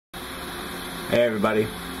Hey everybody.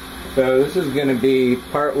 So this is going to be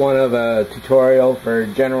part one of a tutorial for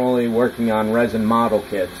generally working on resin model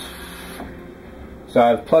kits. So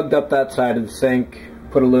I've plugged up that side of the sink,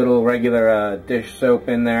 put a little regular dish soap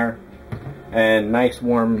in there, and nice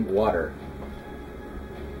warm water.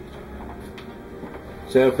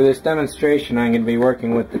 So for this demonstration I'm going to be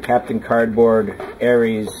working with the Captain Cardboard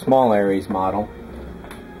Aries, small Aries model,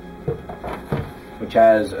 which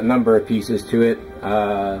has a number of pieces to it.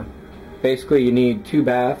 Basically you need 2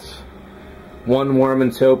 baths, one warm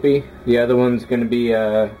and soapy, the other one's going to be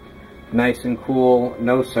a nice and cool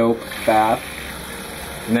no soap bath,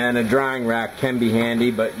 and then a drying rack can be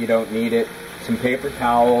handy but you don't need it. Some paper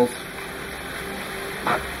towels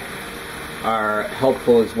are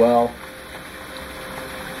helpful as well,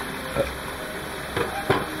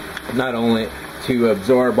 not only to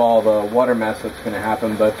absorb all the water mess that's going to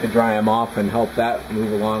happen, but to dry them off and help that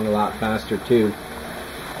move along a lot faster too.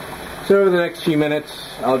 So over the next few minutes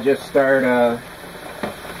I'll just start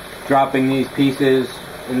dropping these pieces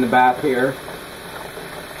in the bath here,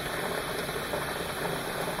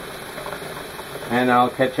 and I'll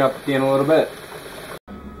catch up with you in a little bit.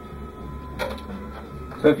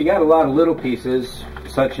 So if you got a lot of little pieces,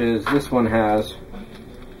 such as this one has,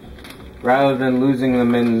 rather than losing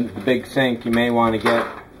them in the big sink, you may want to get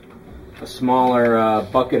a smaller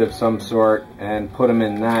bucket of some sort and put them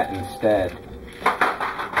in that instead.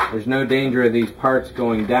 There's no danger of these parts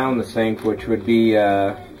going down the sink, which would be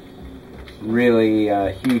really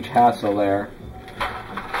a huge hassle there.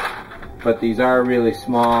 But these are really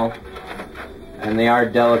small and they are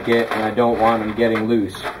delicate, and I don't want them getting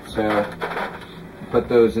loose. So put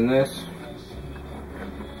those in this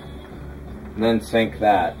and then sink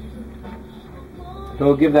that. So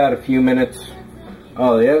we'll give that a few minutes.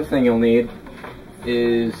 Oh, the other thing you'll need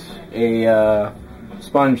is a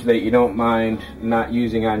sponge that you don't mind not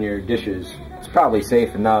using on your dishes. It's probably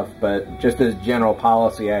safe enough, but just as general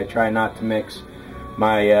policy, I try not to mix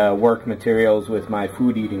my work materials with my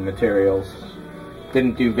food eating materials.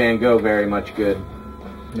 Didn't do Van Gogh very much good,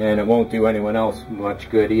 and it won't do anyone else much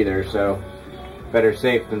good either, so better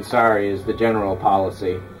safe than sorry is the general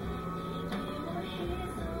policy.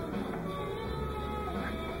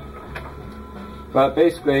 But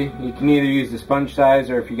basically, you can either use the sponge size,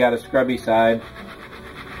 or if you got a scrubby side,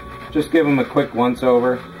 just give them a quick once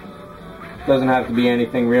over. Doesn't have to be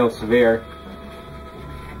anything real severe.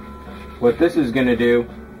 What this is going to do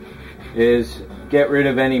is get rid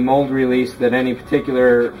of any mold release that any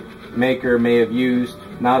particular maker may have used.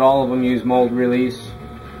 Not all of them use mold release.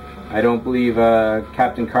 I don't believe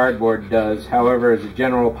Captain Cardboard does. However, as a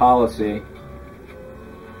general policy,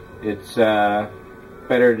 it's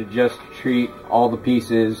better to just treat all the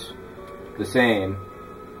pieces the same.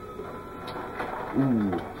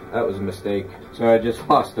 Ooh, that was a mistake. So I just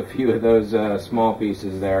lost a few of those small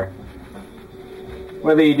pieces there.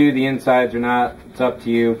 Whether you do the insides or not, it's up to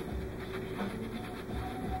you.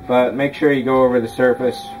 But make sure you go over the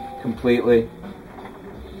surface completely,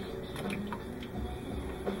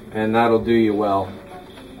 and that'll do you well.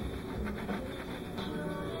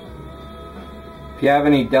 If you have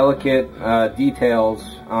any delicate details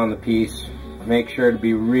on the piece, make sure to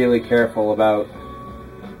be really careful about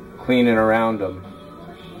cleaning around them.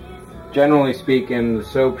 Generally speaking, the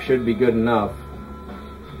soap should be good enough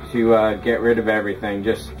to get rid of everything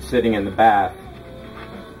just sitting in the bath.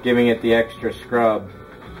 Giving it the extra scrub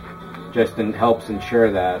just helps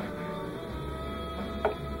ensure that.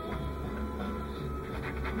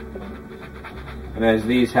 And as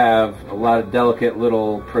these have a lot of delicate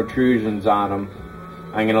little protrusions on them,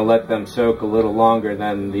 I'm going to let them soak a little longer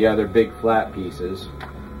than the other big flat pieces.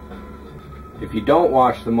 If you don't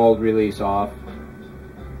wash the mold release off,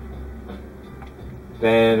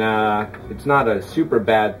 then it's not a super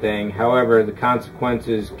bad thing. However, the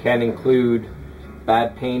consequences can include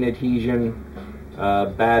bad paint adhesion,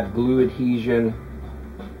 bad glue adhesion,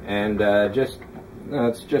 and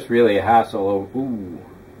it's just really a hassle. Ooh.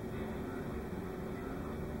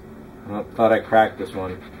 Oh, thought I cracked this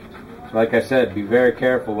one. So like I said, be very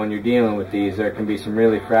careful when you're dealing with these. There can be some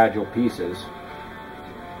really fragile pieces.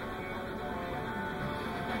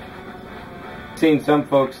 I've seen some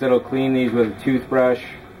folks that'll clean these with a toothbrush.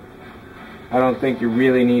 I don't think you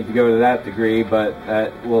really need to go to that degree, but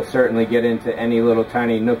that will certainly get into any little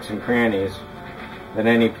tiny nooks and crannies that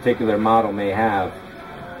any particular model may have.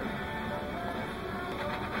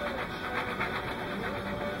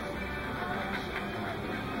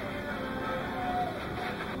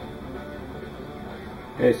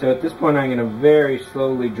 Okay, so at this point I'm going to very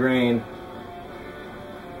slowly drain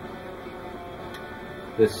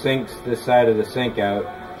this side of the sink out.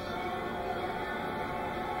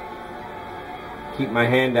 keep my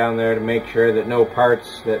hand down there to make sure that no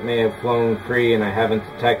parts that may have flown free and I haven't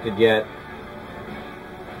detected yet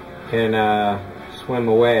can swim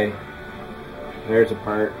away. There's a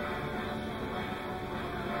part.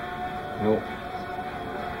 Nope.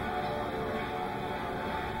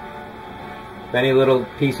 If any little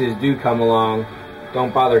pieces do come along,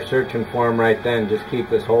 don't bother searching for them right then. Just keep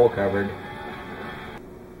this hole covered.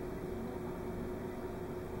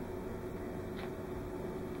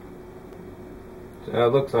 So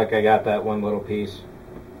it looks like I got that one little piece.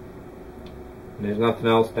 There's nothing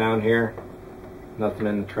else down here. Nothing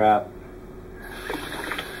in the trap.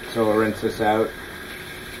 So we'll rinse this out.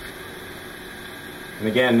 And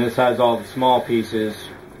again, this has all the small pieces,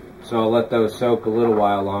 so I'll let those soak a little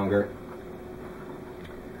while longer.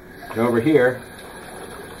 And over here,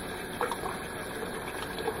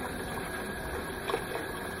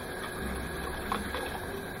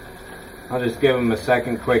 I'll just give them a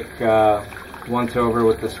second quick once over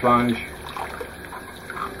with the sponge.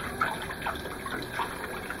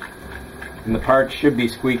 And the parts should be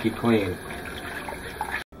squeaky clean.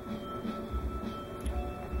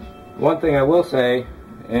 One thing I will say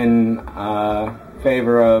in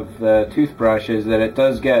favor of the toothbrush is that it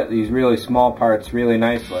does get these really small parts really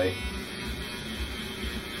nicely.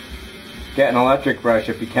 Get an electric brush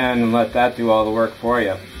if you can and let that do all the work for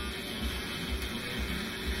you.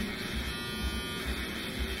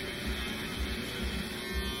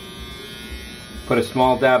 Put a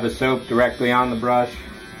small dab of soap directly on the brush,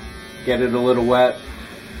 get it a little wet,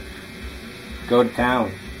 go to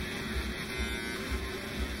town.